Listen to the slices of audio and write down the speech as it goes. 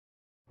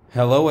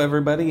Hello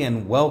everybody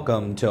and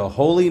welcome to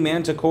Holy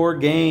Manticore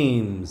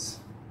Games.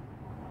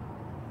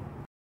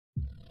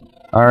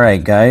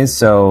 Alright guys,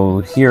 so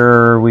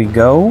here we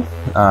go.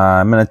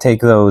 I'm going to take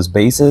those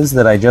bases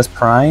that I just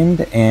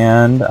primed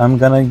and I'm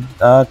going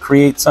to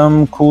create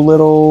some cool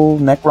little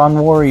Necron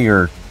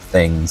warrior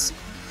things.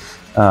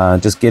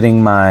 Just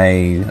getting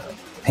my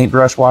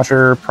paintbrush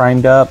washer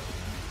primed up,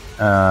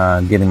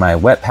 getting my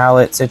wet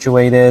palette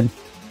situated.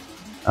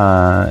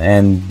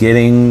 And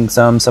getting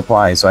some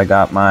supplies. So I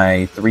got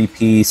my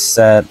 3-piece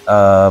set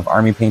of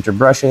army painter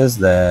brushes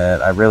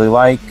that I really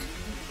like.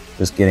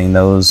 Just getting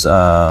those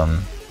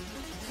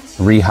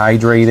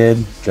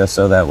rehydrated just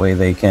so that way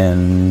they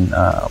can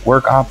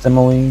work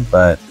optimally.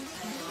 But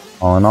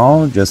all in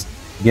all, just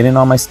getting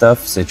all my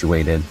stuff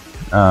situated.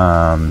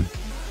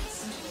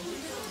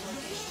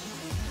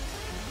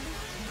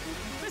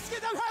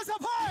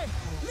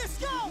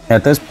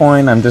 At this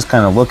point, I'm just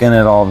kind of looking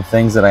at all the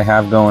things that I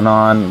have going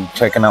on,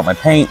 checking out my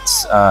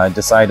paints.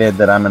 Decided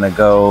that I'm going to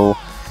go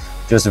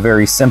just a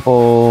very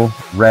simple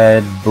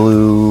red,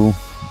 blue,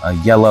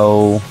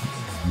 yellow,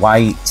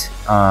 white,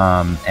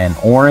 and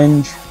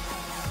orange.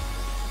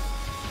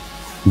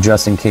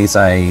 Just in case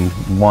I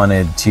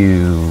wanted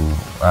to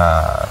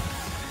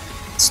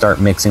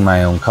start mixing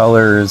my own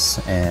colors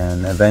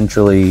and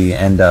eventually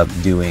end up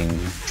doing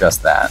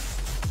just that.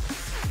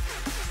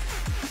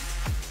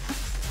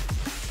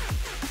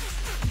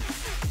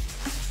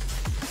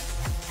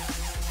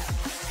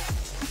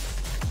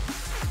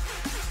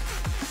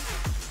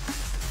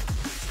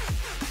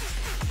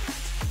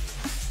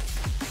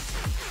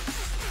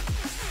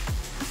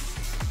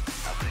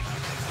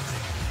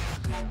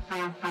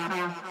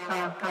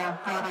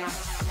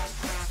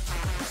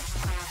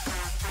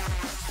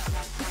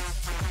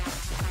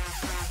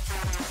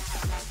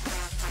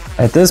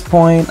 At this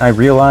point, I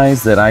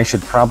realized that I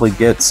should probably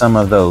get some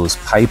of those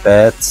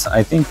pipettes.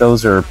 I think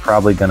those are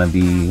probably going to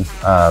be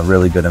a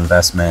really good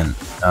investment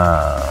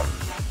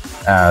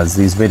as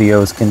these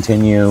videos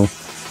continue,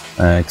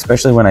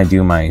 especially when I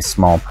do my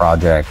small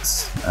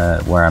projects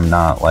where I'm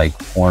not like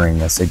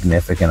pouring a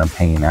significant amount of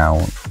paint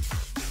out.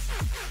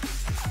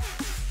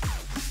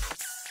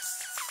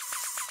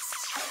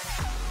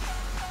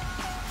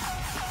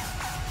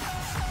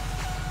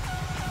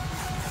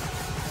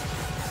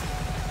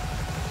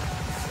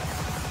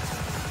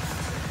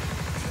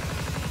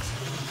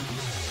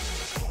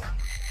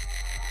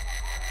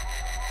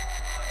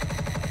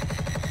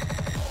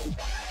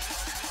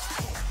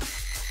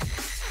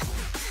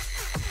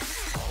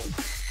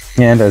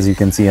 And as you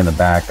can see in the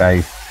back,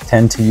 I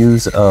tend to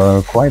use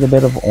quite a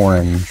bit of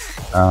orange.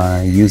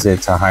 I use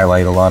it to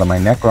highlight a lot of my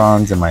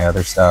Necrons and my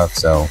other stuff,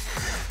 so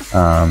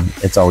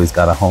it's always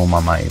got a home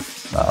on my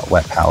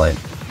wet palette.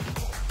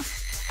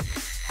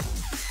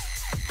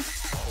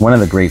 One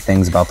of the great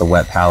things about the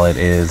wet palette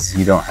is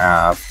you don't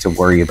have to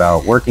worry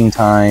about working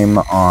time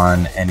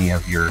on any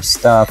of your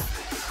stuff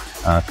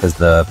because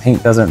the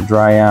paint doesn't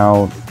dry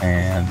out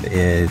and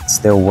it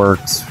still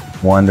works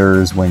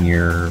wonders when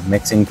you're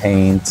mixing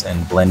paints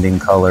and blending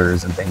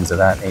colors and things of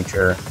that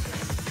nature.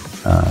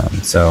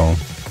 So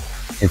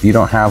if you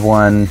don't have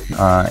one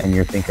and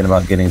you're thinking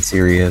about getting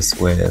serious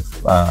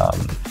with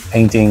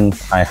painting,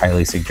 I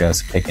highly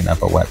suggest picking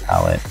up a wet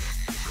palette.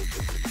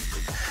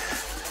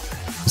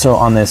 So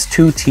on this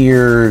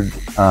two-tiered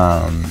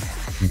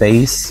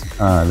base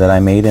that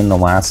I made in the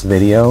last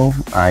video,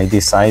 I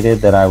decided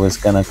that I was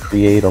going to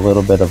create a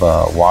little bit of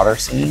a water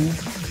scene.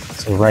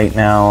 So right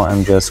now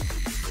I'm just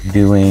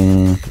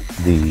doing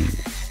the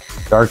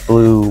dark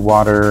blue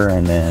water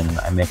and then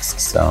I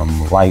mixed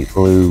some light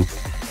blue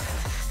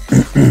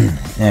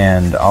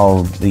and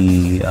I'll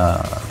be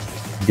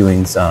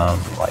doing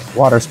some like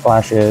water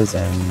splashes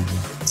and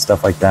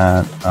stuff like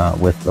that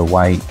with the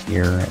white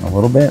here in a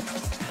little bit.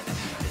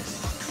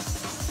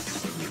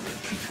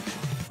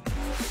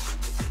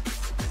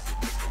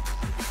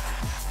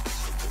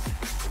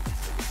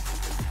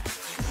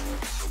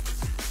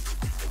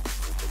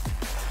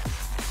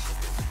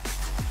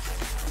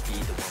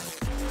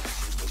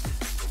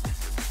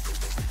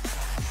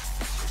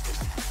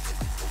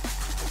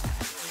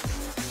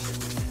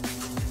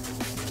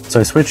 So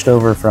I switched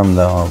over from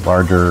the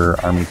larger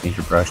army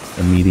painter brush to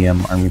the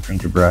medium army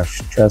painter brush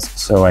just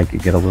so I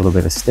could get a little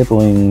bit of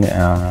stippling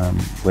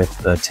with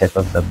the tip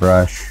of the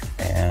brush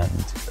and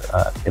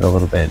get a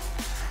little bit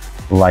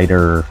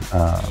lighter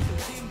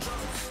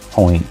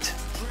point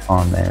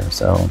on there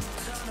so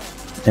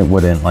it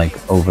wouldn't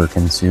like over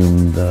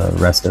consume the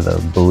rest of the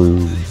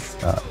blue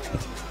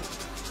paint.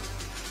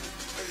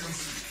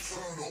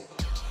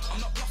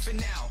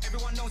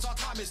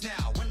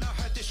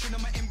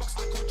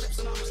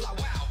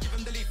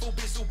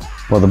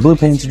 While the blue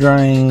paint's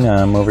drying,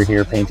 I'm over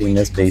here painting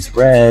this base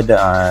red.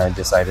 I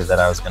decided that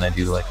I was going to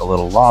do like a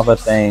little lava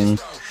thing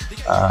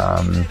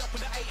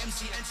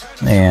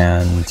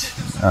and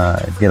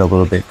get a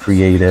little bit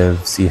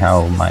creative, see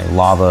how my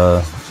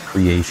lava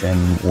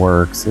creation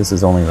works. This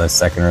is only the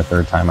second or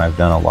third time I've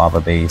done a lava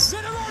base.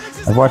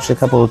 I've watched a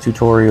couple of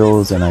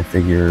tutorials and I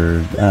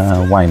figured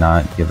why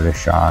not give it a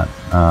shot.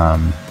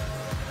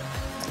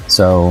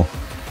 So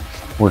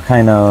we're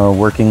kind of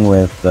working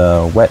with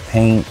wet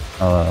paint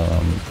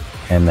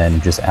and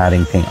then just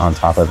adding paint on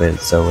top of it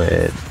so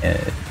it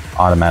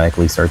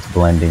automatically starts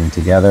blending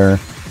together.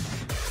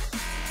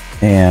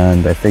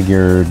 And I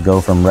figured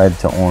go from red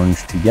to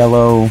orange to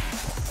yellow,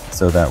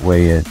 so that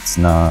way it's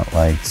not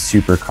like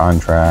super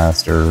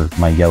contrast or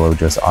my yellow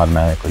just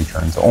automatically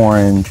turns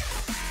orange.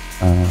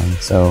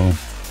 So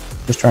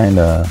just trying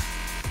to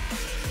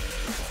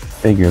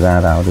figure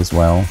that out as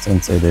well,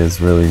 since it is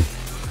really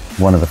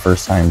one of the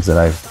first times that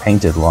I've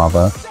painted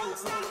lava.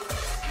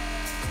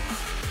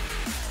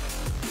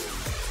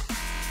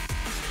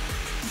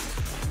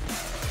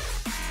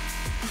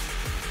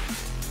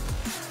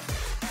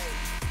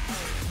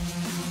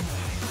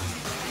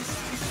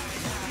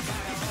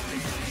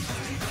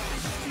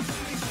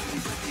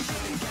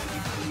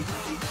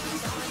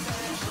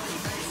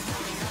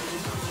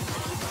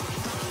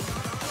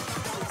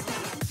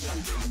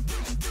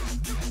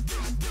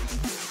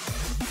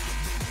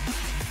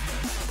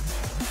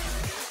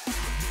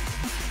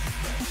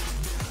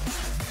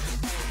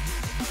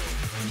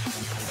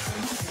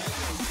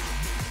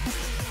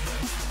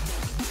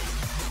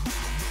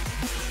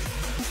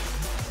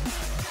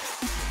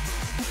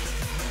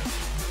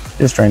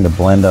 Just trying to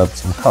blend up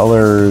some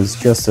colors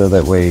just so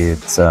that way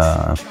it's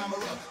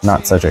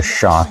not such a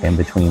shock in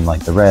between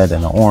like the red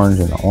and the orange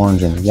and the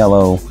orange and the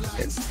yellow.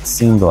 It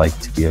seemed like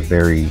to be a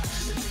very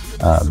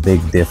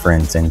big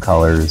difference in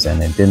colors,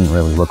 and it didn't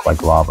really look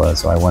like lava,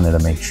 so I wanted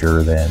to make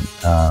sure that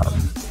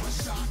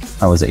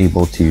I was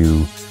able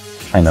to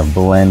kind of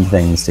blend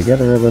things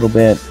together a little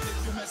bit.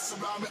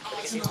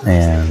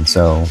 And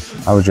so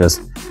I was just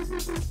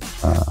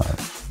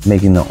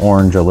making the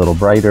orange a little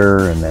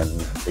brighter and then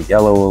the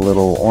yellow a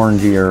little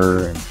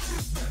orangier,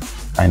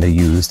 and kind of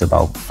used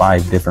about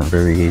 5 different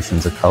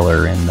variations of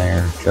color in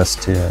there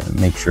just to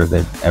make sure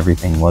that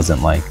everything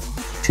wasn't like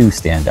too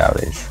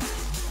standoutish.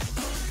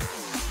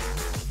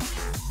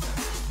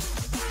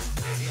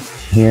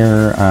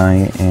 Here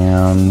I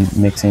am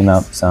mixing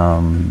up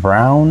some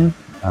brown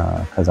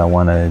because I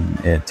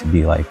wanted it to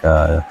be like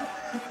a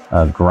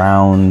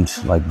ground,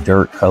 like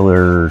dirt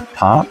color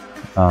top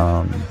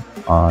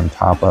on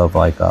top of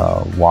like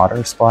a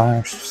water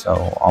splash,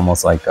 so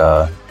almost like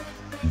a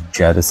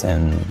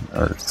jettison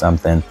or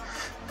something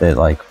that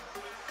like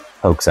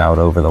pokes out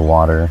over the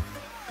water.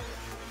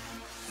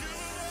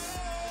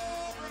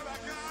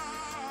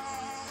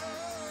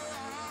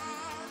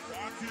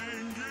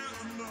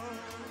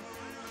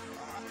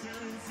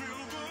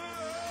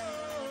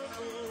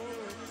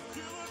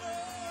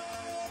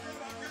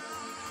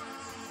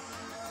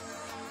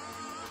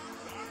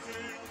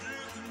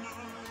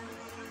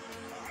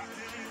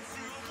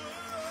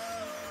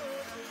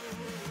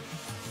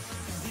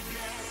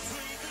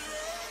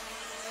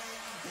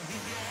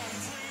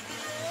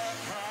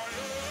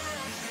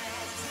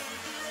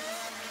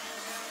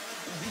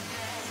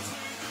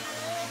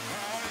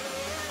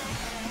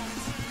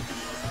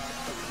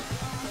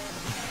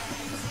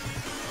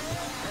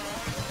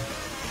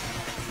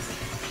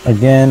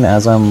 Again,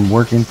 as I'm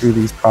working through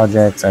these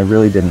projects, I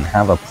really didn't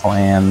have a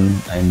plan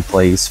in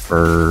place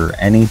for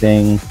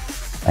anything.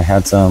 I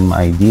had some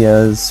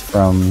ideas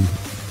from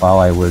while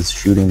I was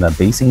shooting the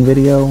basing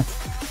video,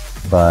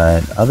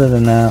 but other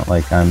than that,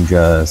 like, I'm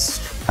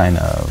just kind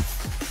of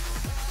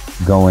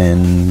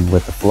going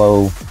with the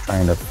flow,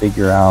 trying to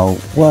figure out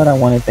what I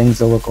wanted things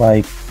to look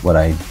like, what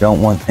I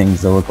don't want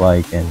things to look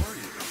like, and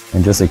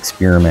just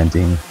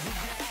experimenting.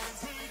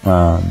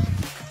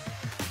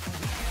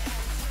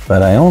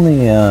 But I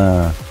only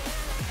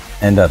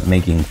end up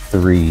making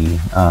 3.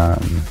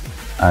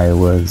 I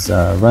was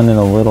running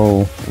a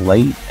little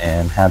late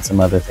and had some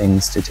other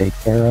things to take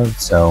care of,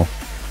 so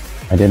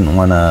I didn't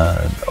want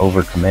to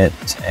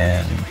overcommit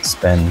and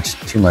spend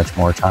too much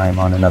more time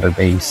on another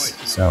base.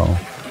 So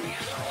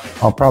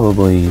I'll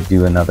probably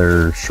do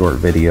another short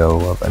video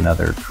of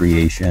another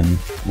creation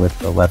with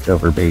the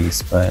leftover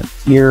base, but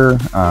here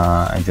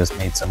I just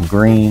made some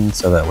green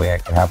so that way I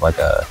could have like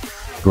a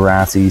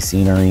grassy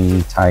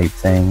scenery type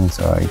thing.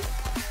 So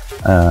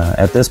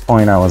at this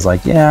point I was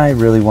like, yeah, I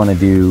really want to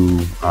do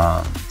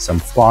some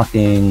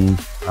flocking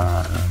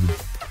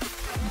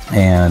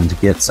and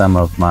get some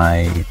of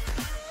my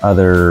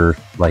other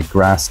like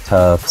grass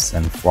tufts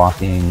and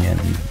flocking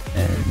and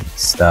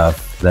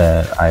stuff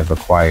that I've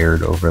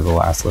acquired over the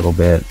last little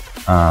bit,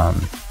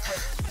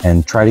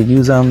 and try to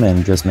use them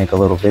and just make a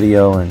little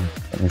video and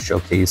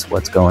showcase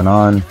what's going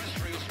on.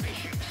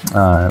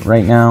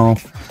 Right now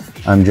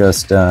I'm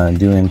just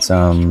doing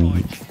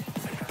some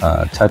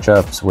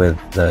touch-ups with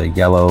the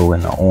yellow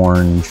and the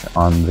orange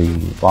on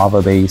the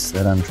lava base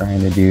that I'm trying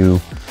to do,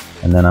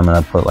 and then I'm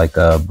going to put like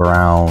a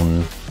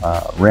brown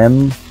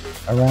rim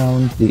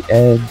around the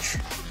edge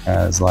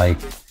as like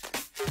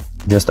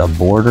just a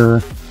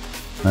border.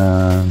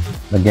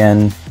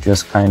 Again,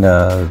 just kind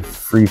of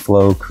free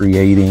flow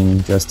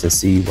creating just to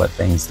see what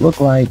things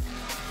look like,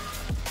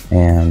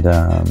 and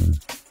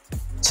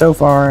so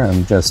far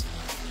I'm just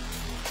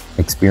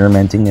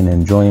experimenting and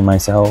enjoying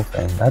myself,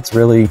 and that's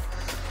really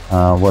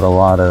what a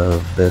lot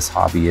of this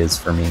hobby is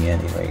for me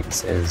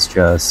anyways, is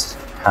just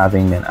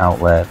having an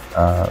outlet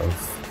of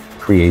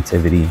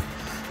creativity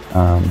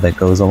that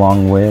goes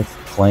along with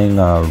playing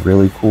a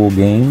really cool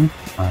game.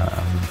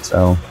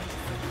 So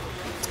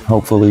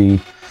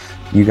hopefully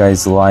you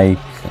guys like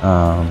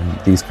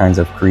these kinds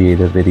of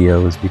creative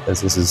videos,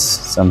 because this is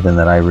something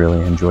that I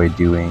really enjoy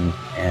doing,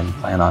 and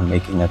plan on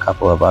making a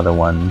couple of other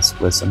ones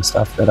with some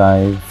stuff that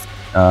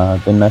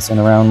I've been messing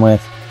around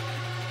with.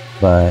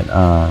 But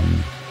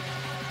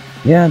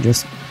yeah,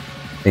 just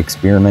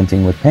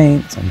experimenting with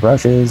paints and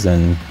brushes,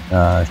 and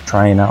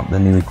trying out the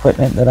new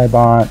equipment that I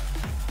bought.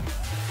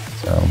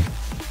 So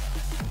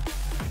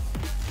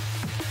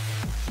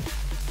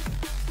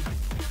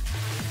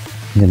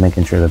and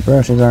making sure the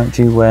brushes aren't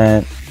too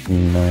wet,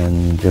 and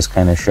then just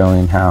kind of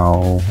showing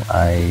how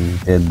I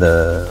did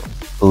the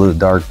blue,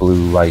 dark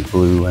blue, light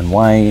blue, and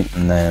white,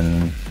 and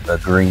then the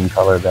green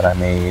color that I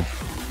made.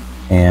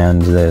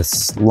 And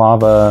this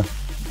lava,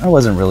 I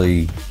wasn't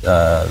really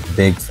a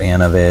big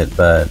fan of it,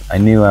 but I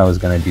knew I was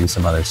going to do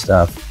some other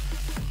stuff.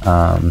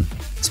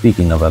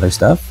 Speaking of other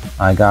stuff,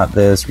 I got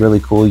this really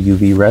cool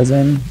UV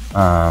resin.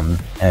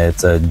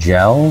 It's a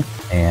gel,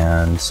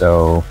 and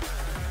so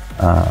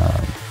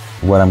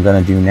what I'm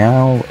going to do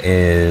now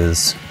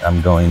is I'm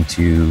going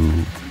to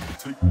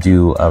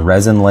do a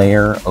resin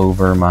layer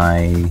over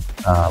my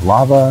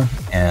lava,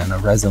 and a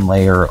resin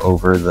layer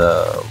over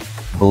the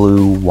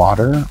blue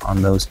water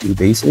on those two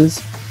bases,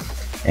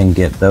 and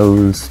get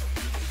those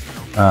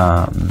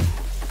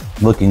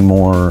looking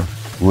more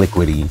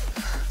liquidy,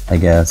 I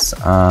guess.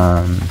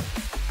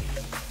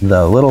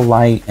 The little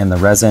light and the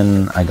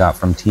resin I got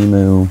from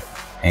Temu,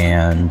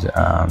 and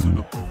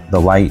the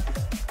light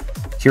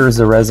cures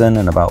the resin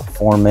in about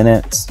 4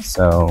 minutes.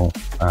 So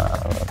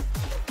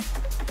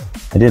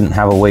I didn't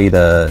have a way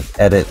to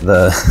edit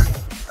the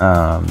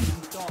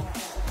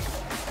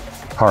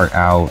part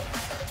out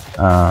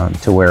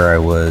to where I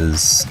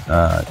was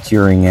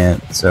curing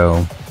it.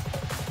 So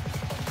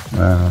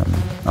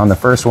on the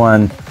first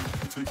one,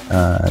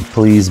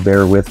 please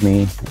bear with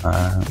me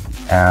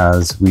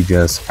as we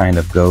just kind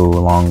of go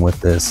along with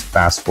this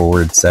fast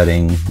forward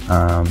setting.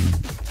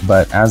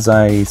 But as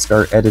I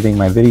start editing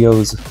my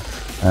videos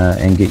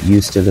and get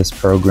used to this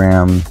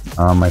program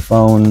on my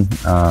phone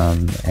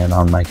and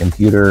on my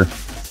computer,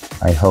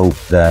 I hope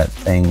that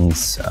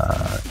things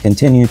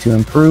continue to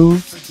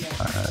improve.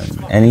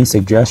 Any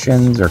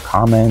suggestions or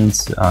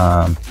comments,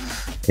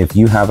 if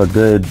you have a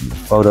good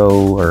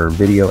photo or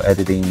video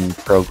editing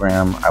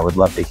program, I would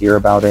love to hear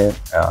about it,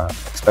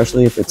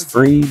 especially if it's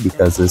free,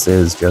 because this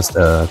is just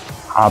a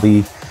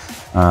hobby.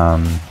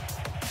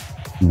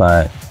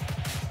 But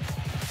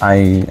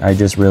I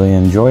just really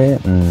enjoy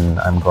it, and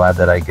I'm glad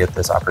that I get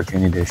this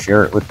opportunity to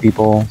share it with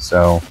people.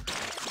 So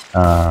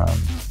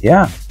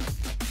yeah,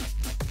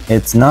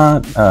 it's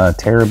not a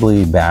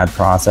terribly bad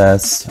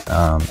process,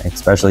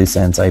 especially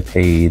since I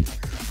paid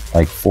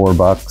like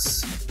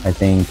 $4, I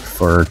think,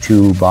 for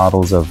 2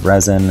 bottles of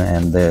resin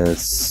and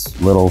this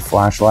little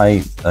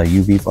flashlight, a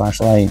UV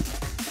flashlight.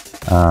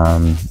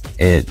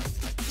 It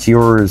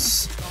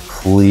cures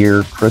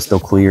clear, crystal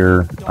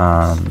clear.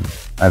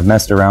 I've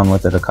messed around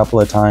with it a couple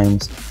of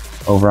times.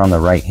 Over on the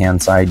right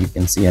hand side, you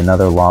can see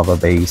another lava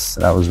base.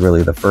 That was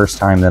really the first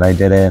time that I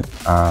did it.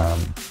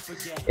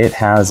 It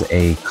has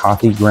a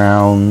coffee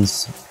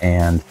grounds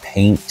and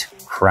paint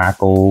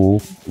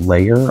crackle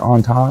layer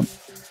on top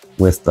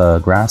with the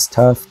grass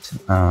tuft.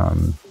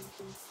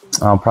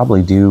 I'll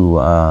probably do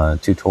a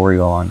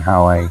tutorial on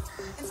how I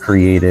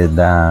created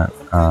that,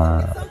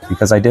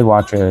 because I did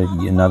watch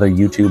another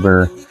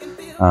YouTuber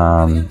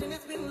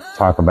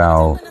talk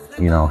about,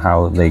 you know,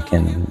 how they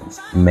can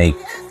make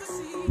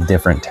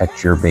different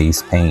texture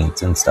based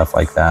paints and stuff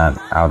like that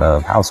out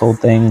of household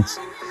things.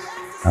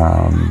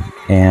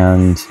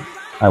 And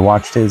I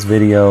watched his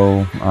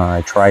video.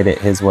 I tried it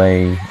his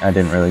way. I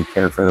didn't really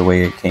care for the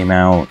way it came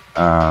out,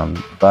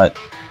 but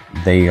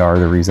they are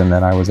the reason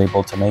that I was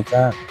able to make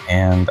that,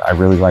 and I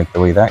really like the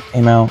way that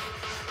came out.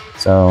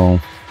 So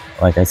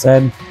like I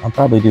said, I'll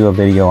probably do a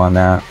video on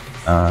that,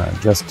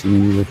 just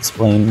to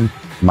explain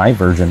my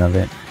version of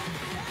it,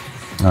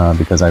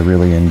 because I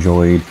really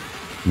enjoyed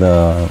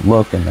the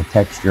look and the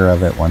texture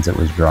of it once it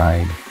was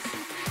dried.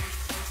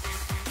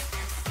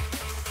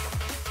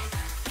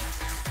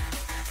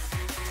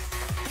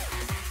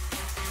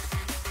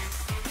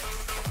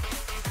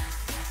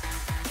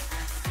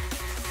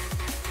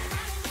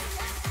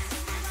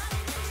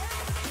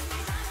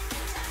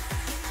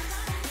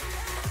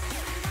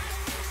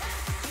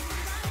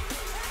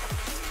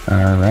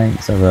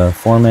 Alright, so the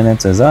 4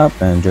 minutes is up,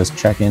 and just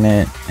checking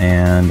it,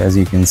 and as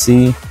you can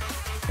see,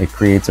 it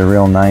creates a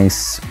real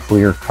nice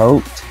clear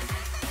coat.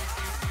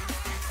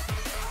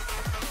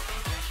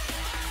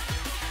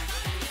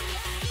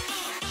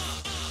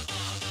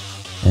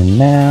 And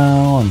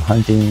now I'm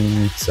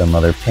hunting some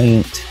other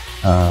paint,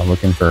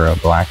 looking for a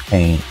black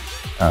paint,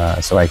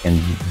 so I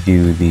can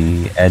do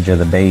the edge of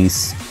the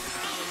base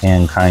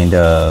and kind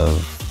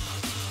of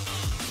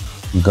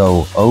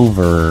go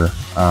over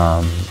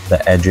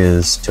the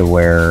edges to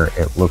where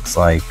it looks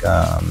like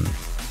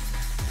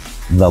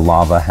the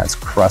lava has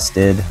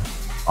crusted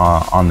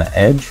on the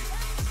edge,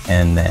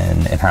 and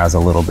then it has a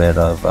little bit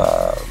of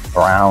a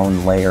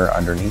brown layer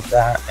underneath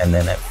that, and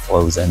then it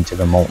flows into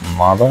the molten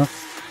lava.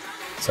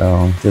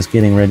 So just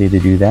getting ready to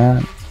do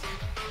that.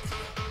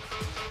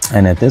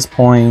 And at this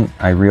point,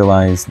 I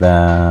realized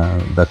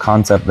that the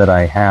concept that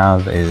I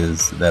have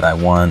is that I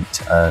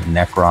want a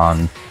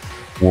Necron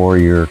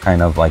warrior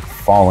kind of like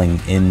falling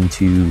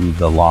into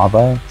the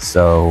lava.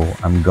 So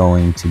I'm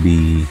going to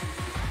be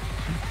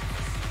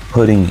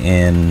putting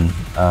in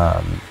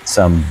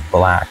some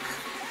black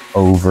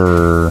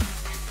over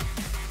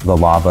the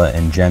lava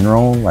in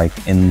general, like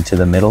into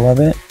the middle of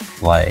it,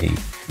 like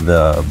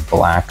the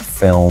black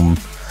film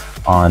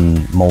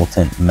on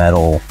molten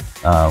metal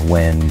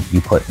when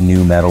you put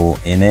new metal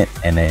in it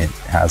and it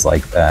has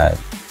like that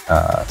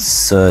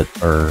soot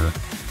or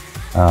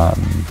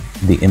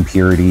the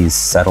impurities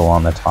settle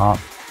on the top.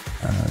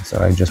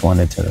 So I just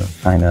wanted to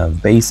kind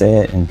of base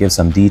it and give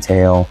some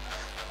detail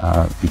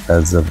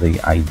because of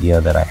the idea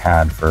that I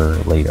had for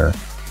later.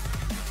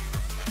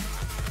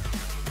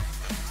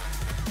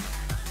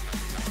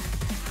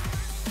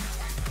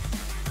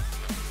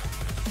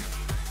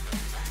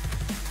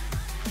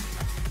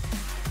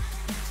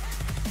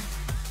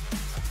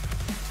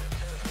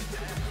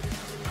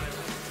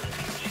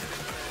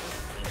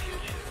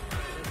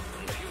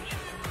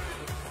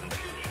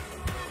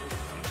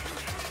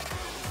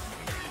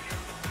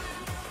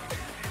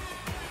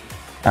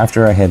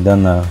 After I had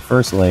done the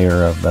first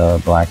layer of the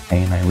black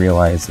paint, I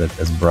realized that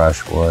this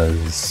brush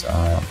was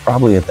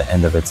probably at the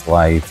end of its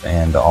life,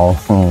 and I'll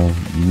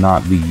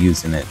not be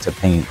using it to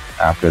paint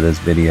after this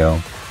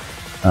video.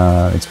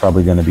 It's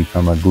probably going to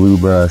become a glue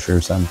brush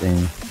or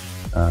something,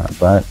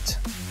 but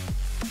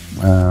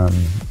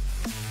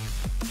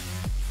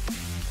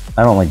I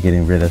don't like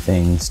getting rid of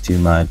things too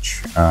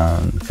much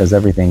because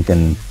everything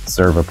can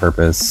serve a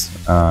purpose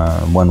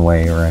one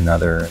way or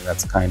another.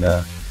 That's kind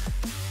of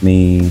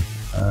me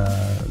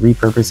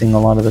repurposing a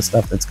lot of the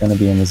stuff that's going to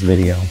be in this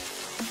video.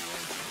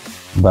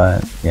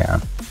 But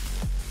yeah,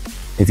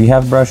 if you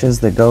have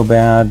brushes that go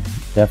bad,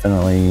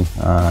 definitely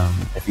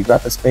if you've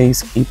got the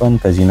space, keep them,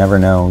 because you never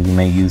know, you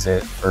may use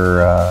it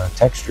for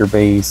texture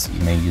base,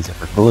 you may use it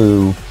for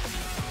glue.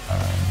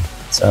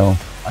 So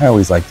I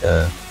always like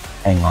to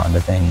hang on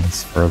to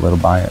things for a little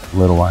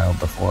while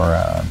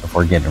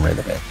before getting rid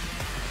of it.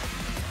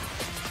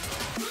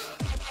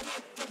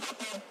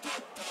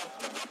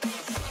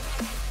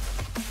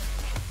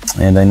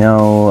 And I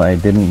know I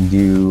didn't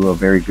do a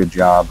very good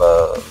job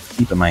of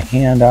keeping my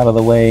hand out of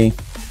the way.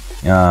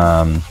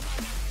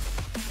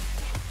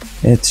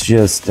 It's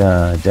just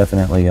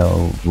definitely a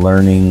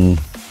learning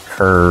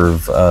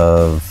curve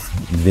of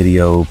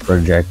video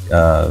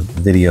production.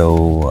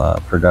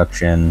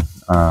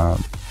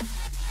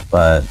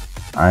 But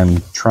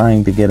I'm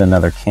trying to get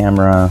another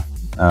camera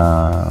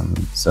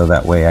so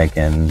that way I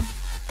can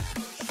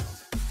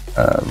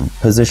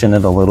position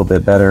it a little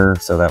bit better,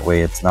 so that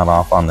way it's not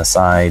off on the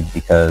side,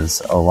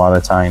 because a lot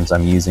of times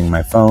I'm using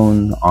my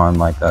phone on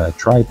like a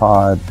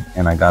tripod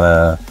and I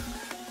gotta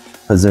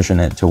position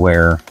it to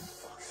where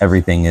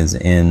everything is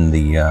in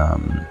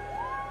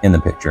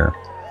the picture.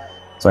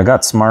 So I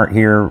got smart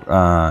here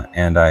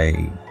and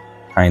I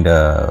kind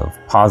of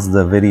paused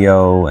the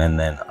video and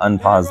then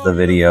unpaused the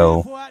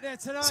video,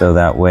 so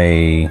that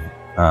way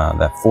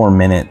that 4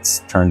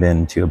 minutes turned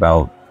into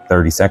about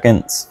 30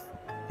 seconds.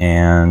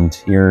 And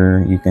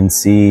here you can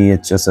see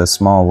it's just a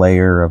small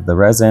layer of the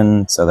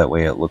resin, so that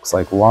way it looks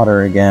like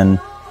water again.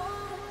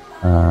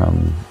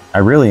 I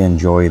really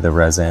enjoy the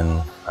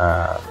resin,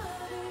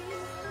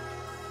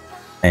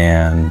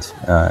 and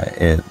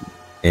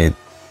it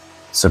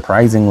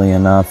surprisingly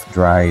enough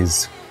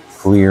dries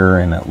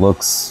clear and it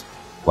looks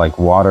like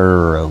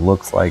water, or it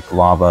looks like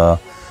lava.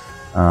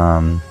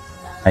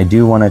 I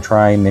do want to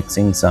try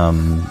mixing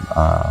some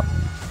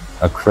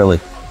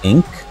acrylic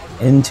ink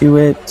into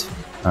it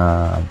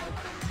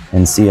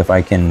and see if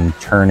I can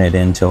turn it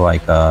into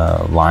like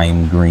a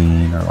lime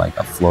green or like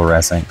a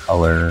fluorescent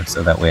color,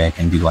 so that way I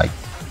can do like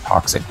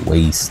toxic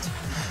waste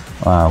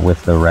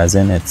with the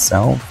resin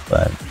itself.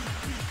 But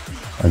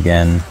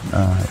again,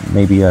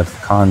 maybe a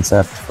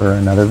concept for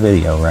another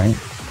video, right?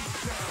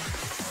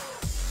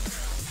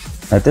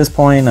 At this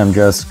point, I'm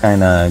just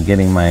kind of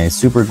getting my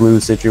super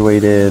glue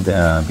situated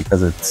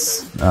because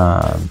it's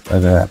I'm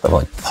gonna have to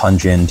like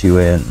punch into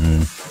it,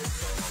 and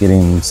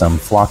getting some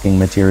flocking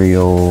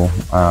material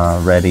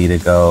ready to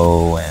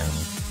go,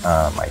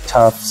 and my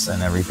tufts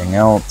and everything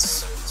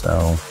else.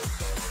 So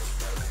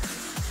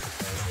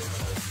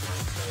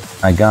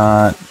I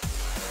got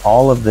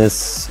all of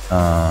this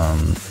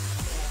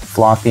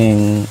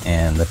flocking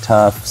and the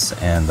tufts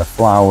and the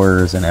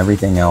flowers and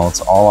everything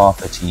else all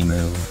off of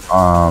Temu.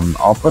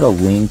 I'll put a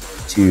link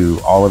to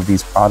all of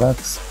these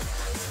products,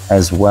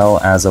 as well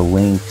as a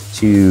link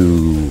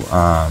to,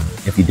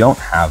 if you don't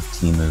have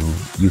Temu,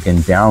 you can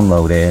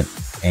download it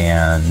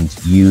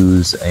and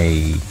use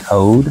a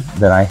code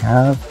that I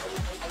have,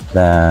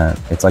 that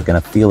it's like an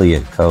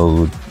affiliate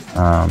code,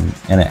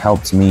 and it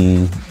helps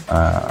me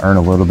earn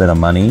a little bit of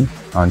money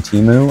on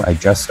Temu. I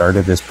just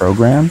started this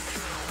program,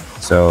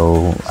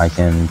 so I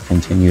can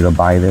continue to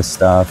buy this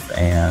stuff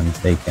and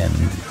they can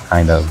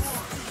kind of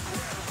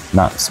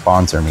not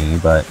sponsor me,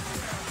 but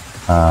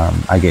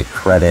I get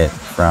credit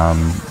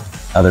from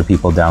other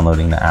people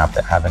downloading the app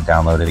that haven't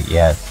downloaded it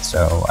yet,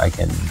 so I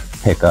can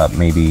pick up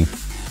maybe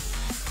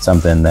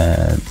something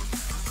that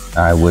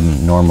I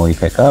wouldn't normally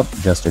pick up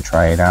just to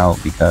try it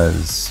out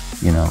because,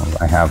 you know,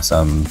 I have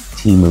some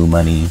Temu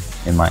money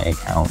in my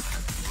account.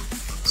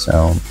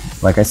 So,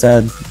 like I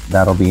said,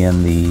 that'll be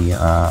in the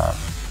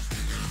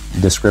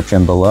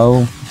description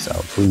below, so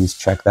please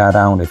check that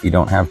out. If you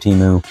don't have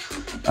Temu,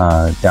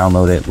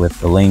 download it with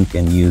the link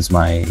and use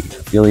my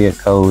affiliate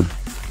code.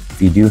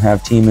 If you do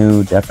have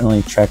Temu,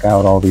 definitely check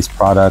out all these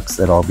products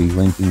that I'll be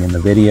linking in the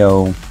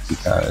video,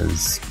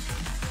 because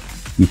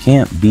you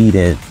can't beat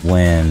it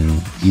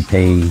when you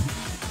pay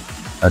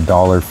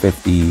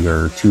 $1.50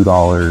 or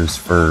 $2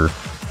 for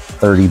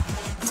 30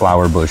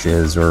 flower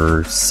bushes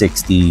or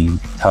 60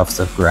 tufts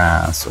of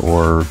grass,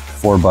 or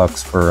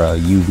 $4 for a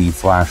UV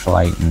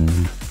flashlight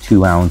and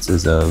 2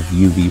 ounces of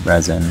UV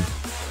resin.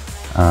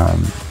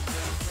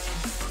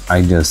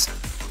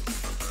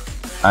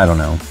 I don't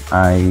know.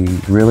 I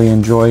really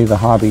enjoy the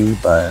hobby,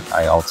 but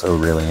I also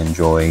really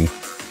enjoy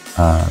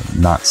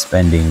not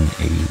spending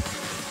a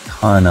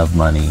ton of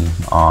money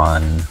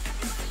on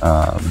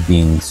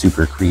being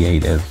super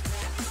creative.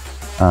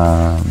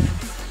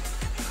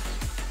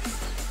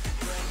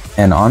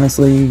 And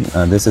honestly,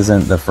 this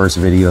isn't the first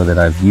video that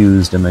I've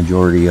used a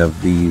majority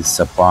of these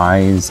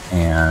supplies,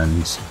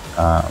 and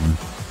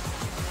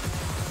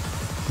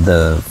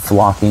the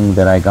flocking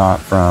that I got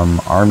from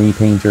army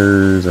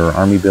painters or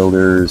army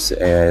builders,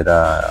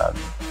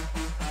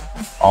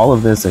 all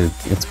of this,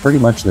 it's pretty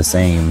much the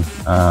same.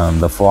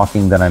 The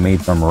flocking that I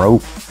made from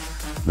rope,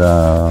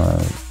 the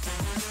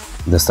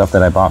stuff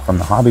that I bought from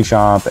the hobby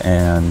shop,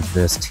 and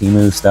this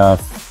Temu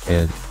stuff,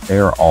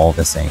 they're all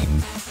the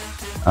same.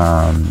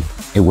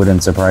 It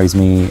wouldn't surprise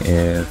me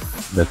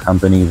if the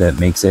company that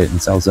makes it and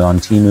sells it on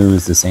Temu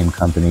is the same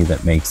company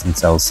that makes and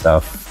sells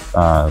stuff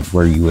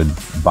where you would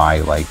buy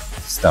like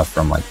stuff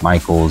from like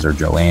Michael's or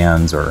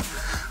Joann's or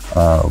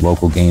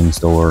local game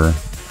store.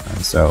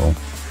 So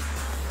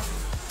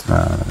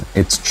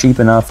it's cheap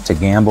enough to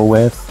gamble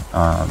with,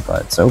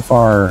 but so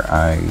far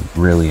I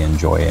really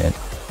enjoy it.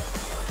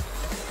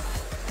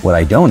 What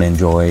I don't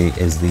enjoy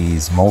is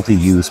these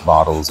multi-use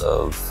bottles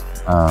of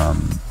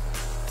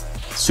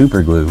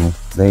super glue.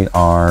 They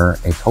are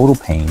a total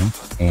pain,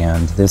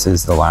 and this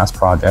is the last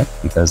project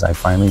because I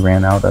finally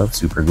ran out of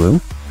super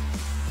glue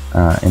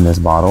in this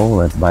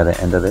bottle by the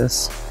end of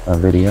this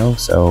video.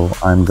 So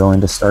I'm going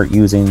to start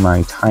using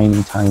my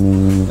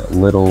tiny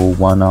little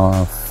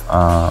one-off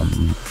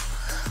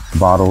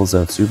bottles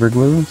of super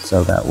glue,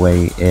 so that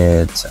way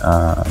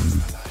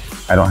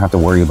I don't have to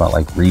worry about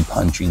like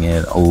repunching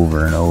it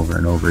over and over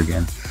and over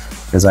again,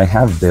 because I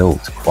have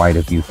built quite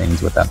a few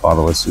things with that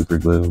bottle of super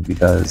glue,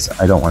 because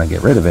I don't want to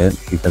get rid of it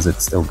because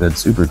it's still good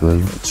super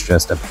glue. It's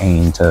just a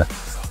pain to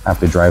have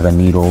to drive a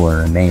needle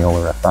or a nail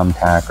or a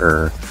thumbtack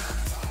or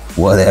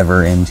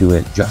whatever into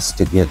it just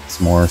to get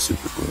some more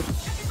super glue.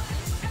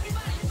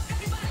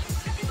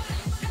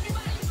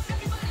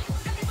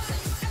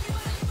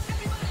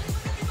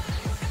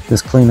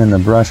 Just cleaning the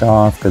brush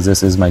off, because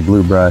this is my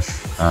glue brush,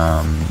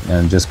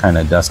 and just kind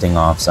of dusting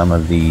off some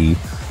of the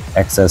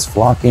excess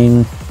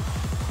flocking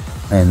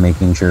and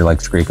making sure,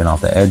 like scraping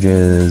off the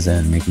edges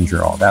and making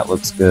sure all that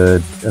looks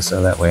good, just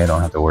so that way I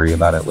don't have to worry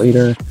about it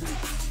later.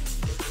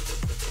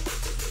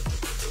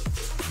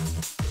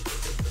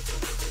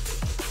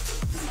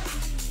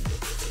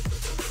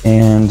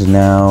 And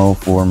now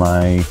for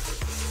my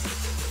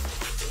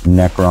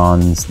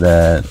Necrons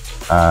that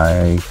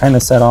I kind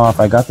of set off.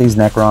 I got these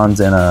Necrons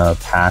in a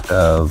pack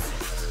of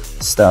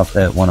stuff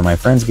that one of my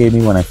friends gave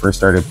me when I first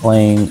started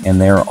playing, and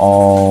they're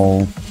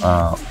all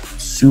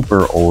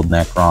super old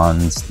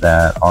Necrons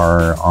that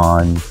are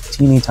on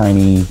teeny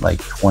tiny like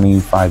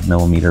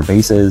 25mm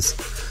bases,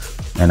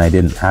 and I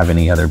didn't have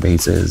any other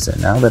bases,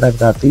 and now that I've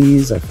got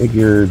these, I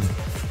figured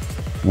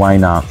why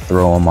not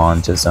throw them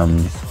onto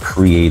some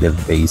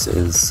creative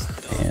bases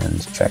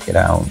and check it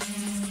out.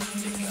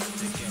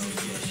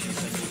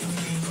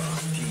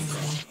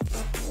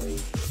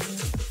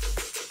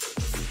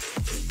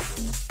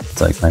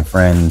 It's like my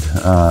friend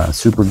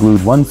super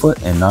glued one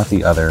foot and not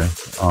the other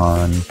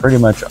on pretty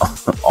much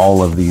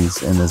all of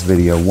these in this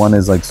video. One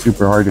is like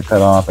super hard to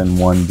cut off, and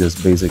one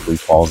just basically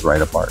falls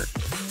right apart.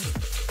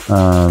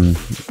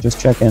 Just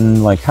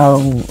checking like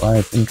how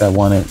I think I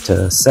want it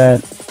to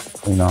set,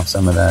 clean off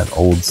some of that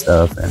old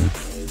stuff, and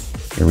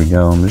here we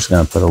go. I'm just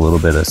gonna put a little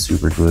bit of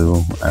super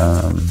glue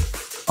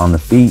on the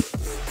feet,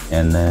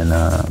 and then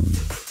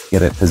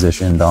get it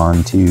positioned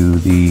onto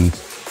the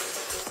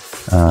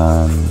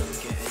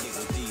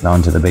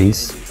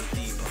base.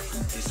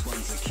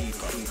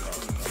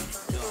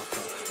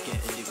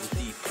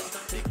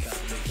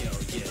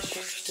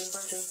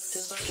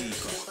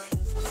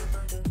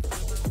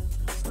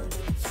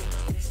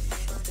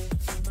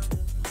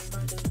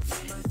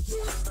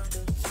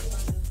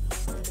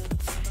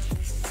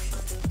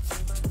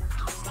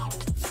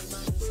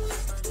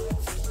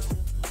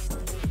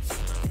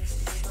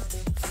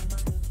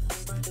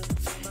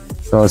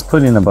 So I was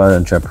putting a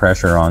bunch of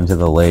pressure onto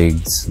the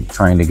legs,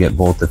 trying to get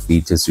both the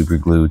feet to super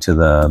glue to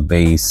the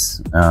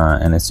base.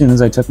 And as soon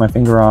as I took my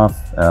finger off,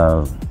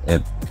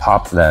 it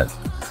popped that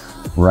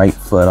right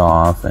foot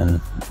off,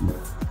 and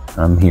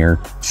I'm here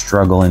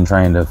struggling,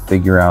 trying to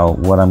figure out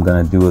what I'm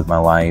going to do with my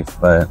life.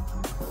 But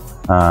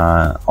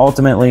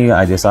ultimately,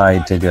 I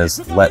decide to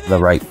just let the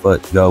right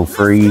foot go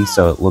free,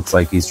 so it looks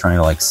like he's trying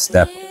to like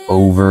step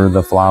over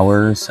the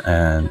flowers,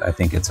 and I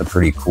think it's a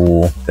pretty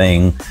cool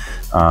thing.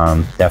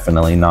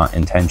 Definitely not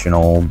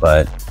intentional,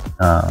 but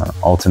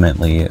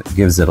ultimately it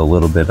gives it a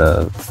little bit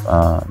of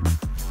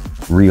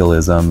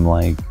realism.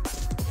 Like,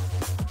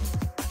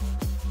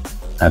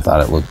 I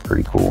thought it looked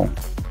pretty cool.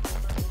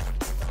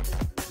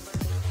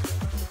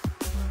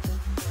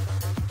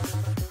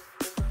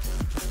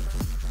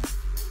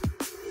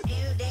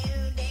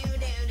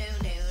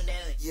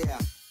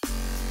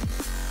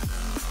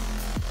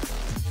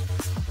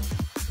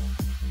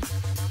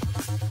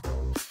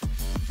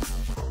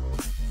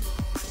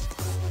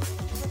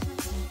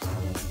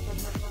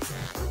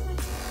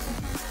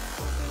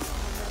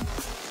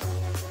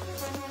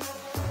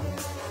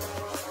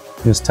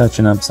 Just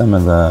touching up some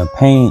of the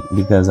paint,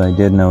 because I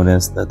did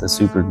notice that the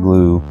super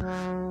glue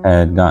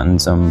had gotten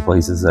some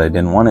places that I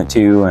didn't want it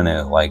to, and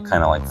it like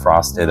kind of like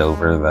frosted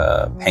over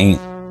the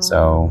paint.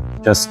 So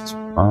just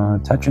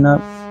touching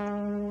up.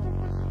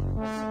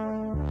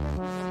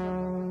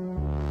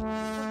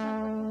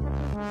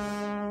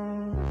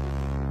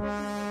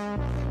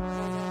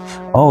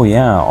 Oh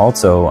yeah,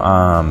 also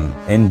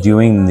in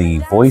doing the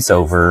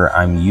voiceover,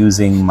 I'm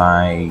using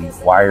my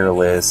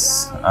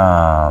wireless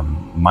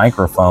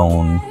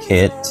microphone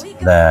kit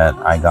that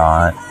I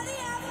got.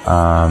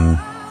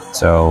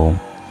 So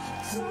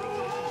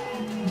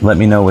let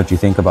me know what you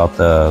think about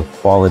the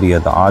quality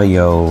of the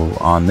audio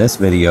on this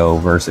video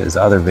versus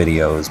other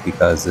videos,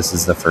 because this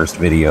is the first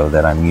video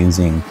that I'm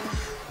using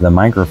the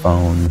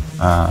microphone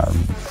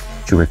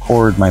to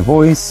record my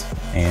voice,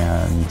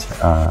 and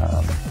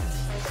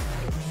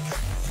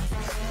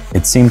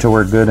it seemed to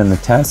work good in the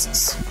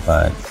tests,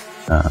 but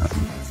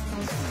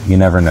you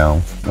never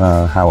know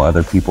how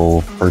other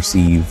people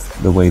perceive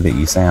the way that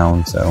you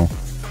sound. So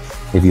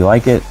if you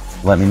like it,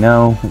 let me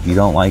know. If you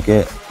don't like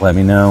it, let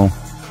me know.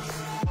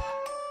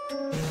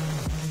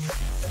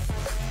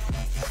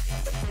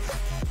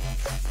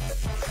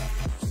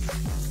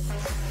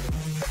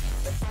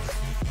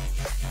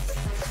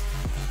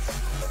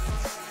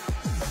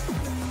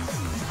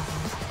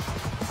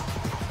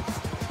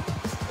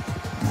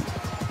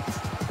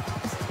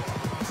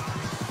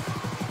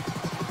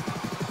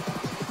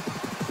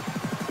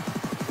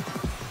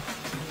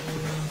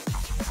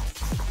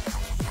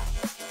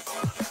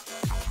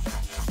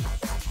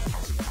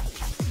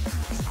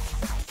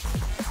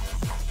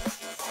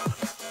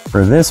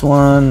 For this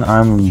one,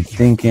 I'm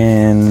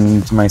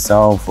thinking to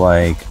myself,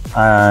 like,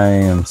 I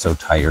am so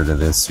tired of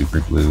this super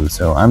glue,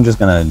 so I'm just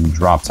gonna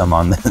drop some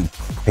on the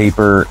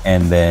paper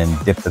and then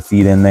dip the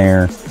feet in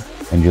there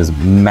and just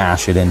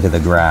mash it into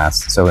the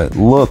grass, so it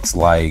looks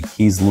like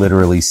he's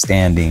literally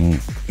standing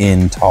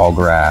in tall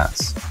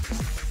grass.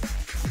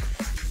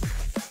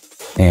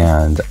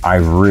 And I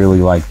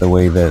really like the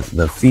way that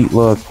the feet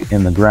look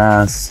in the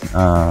grass.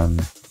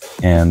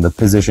 And the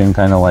position,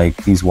 kind of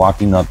like he's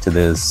walking up to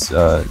this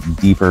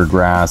deeper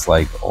grass,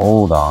 like,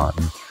 hold on,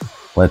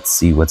 let's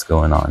see what's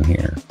going on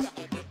here.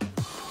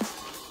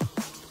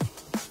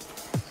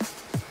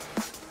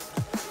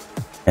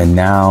 And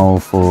now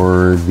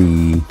for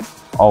the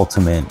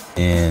ultimate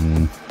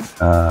in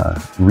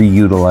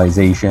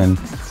reutilization.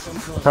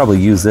 I'll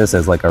probably use this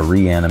as like a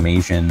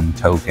reanimation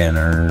token,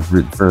 or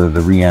for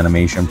the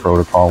reanimation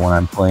protocol when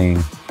I'm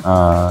playing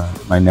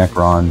my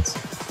Necrons.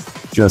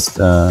 Just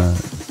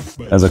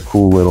as a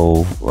cool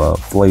little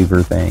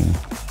flavor thing.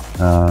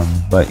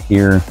 But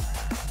here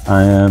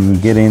I am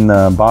getting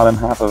the bottom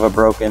half of a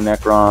broken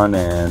Necron,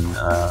 and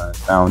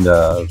found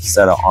a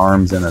set of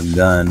arms and a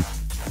gun,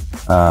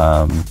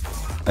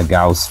 a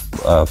Gauss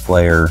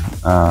flare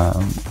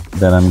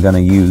that I'm going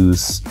to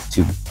use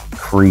to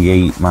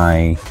create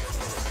my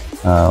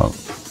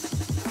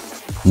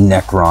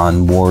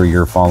Necron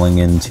warrior falling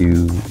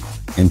into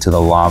the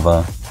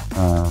lava.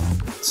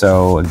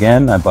 So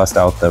again, I bust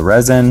out the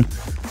resin,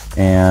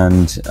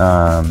 and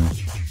I'm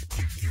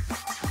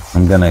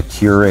gonna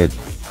cure it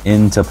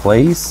into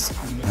place.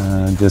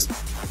 Just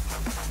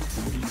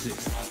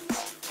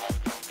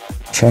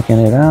checking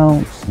it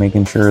out,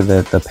 making sure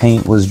that the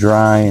paint was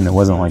dry and it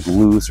wasn't like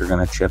loose or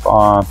gonna chip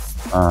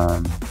off.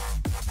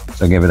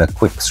 So I gave it a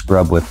quick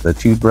scrub with the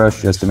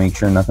toothbrush just to make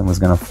sure nothing was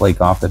gonna flake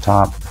off the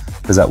top,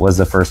 because that was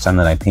the first time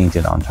that I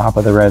painted on top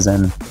of the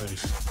resin.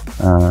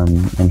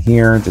 And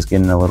here, just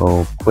getting a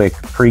little quick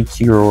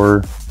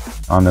pre-cure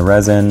on the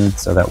resin,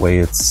 so that way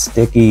it's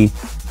sticky.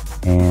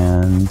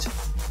 And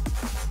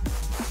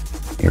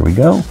here we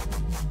go.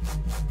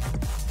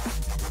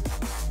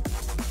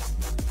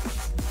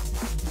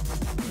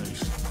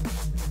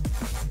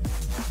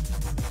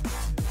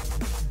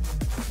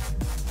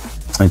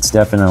 It's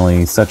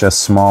definitely such a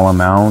small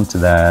amount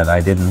that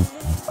I didn't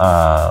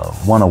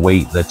want to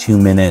wait the 2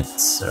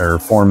 minutes or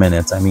 4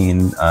 minutes, I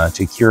mean,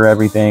 to cure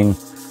everything.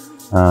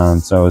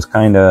 So I was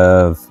kind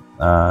of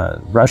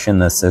rushing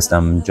the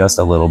system just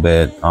a little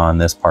bit on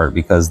this part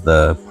because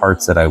the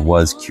parts that I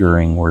was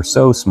curing were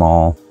so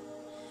small.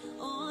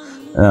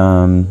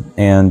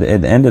 And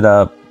it ended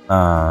up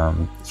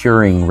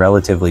curing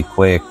relatively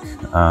quick.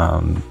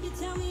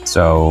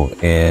 So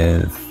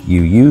if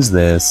you use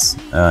this,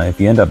 if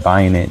you end up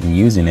buying it and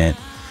using it,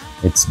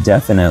 it's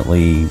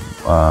definitely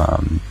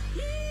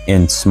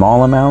in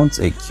small amounts.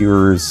 It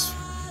cures,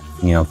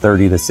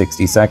 30 to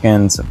 60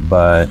 seconds,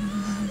 but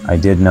I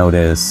did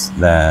notice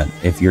that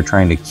if you're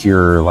trying to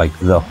cure like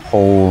the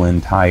whole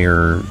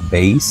entire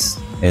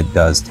base, it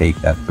does take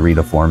that 3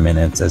 to 4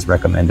 minutes as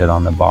recommended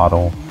on the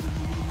bottle.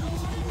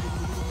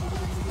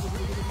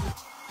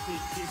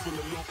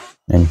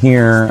 And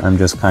here I'm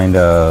just kind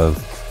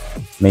of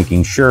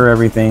making sure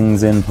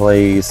everything's in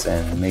place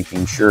and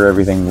making sure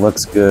everything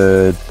looks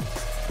good,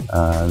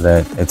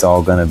 that it's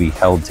all going to be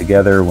held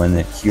together when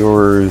it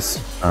cures.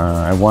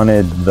 I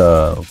wanted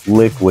the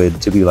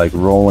liquid to be like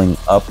rolling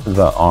up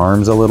the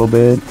arms a little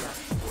bit,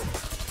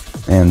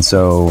 and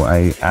so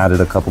I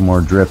added a couple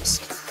more drips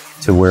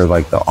to where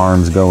like the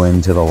arms go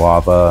into the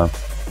lava,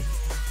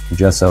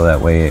 just so that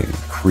way it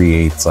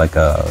creates like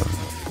a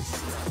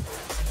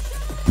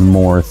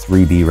more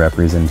 3D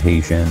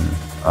representation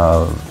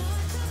of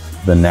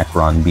the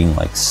Necron being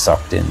like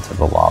sucked into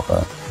the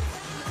lava.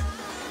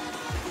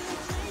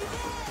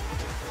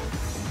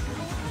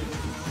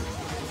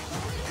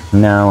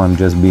 Now I'm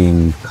just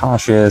being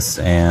cautious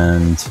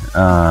and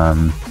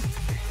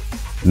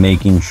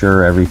making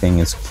sure everything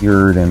is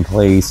cured in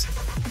place,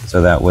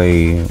 so that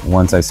way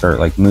once I start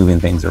like moving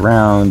things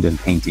around and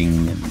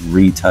painting and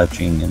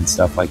retouching and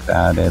stuff like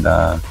that,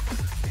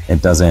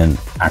 it doesn't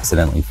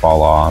accidentally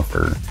fall off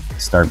or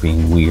start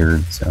being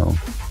weird. So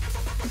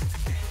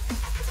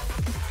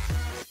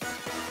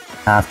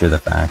after the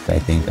fact, I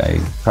think I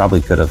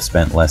probably could have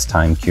spent less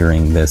time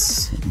curing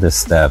this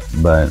step,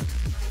 but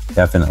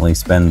definitely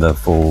spend the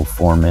full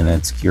 4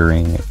 minutes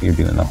curing if you're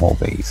doing the whole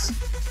base.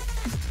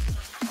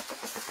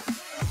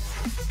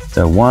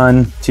 So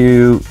 1,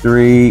 2,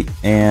 3,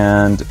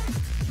 and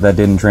that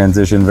didn't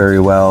transition very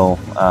well.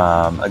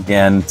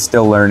 Again,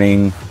 still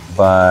learning,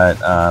 but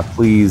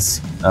please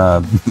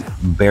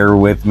bear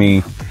with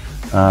me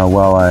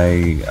while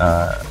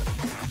I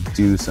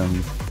do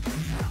some.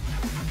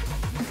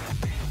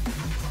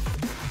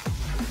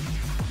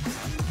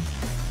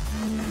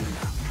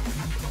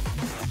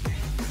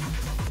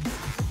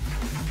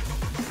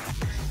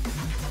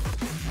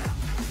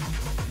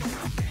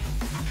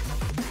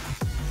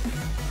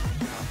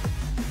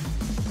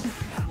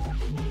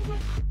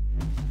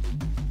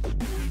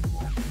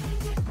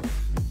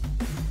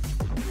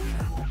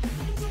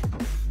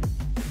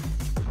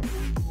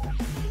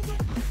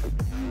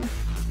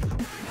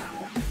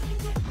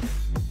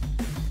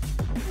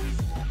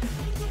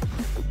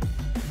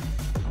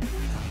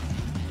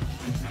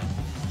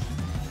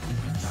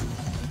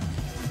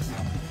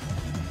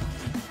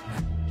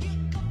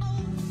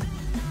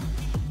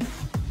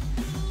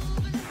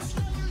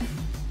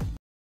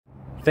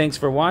 Thanks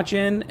for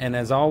watching, and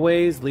as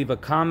always, leave a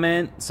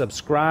comment,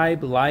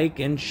 subscribe, like,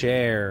 and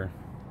share.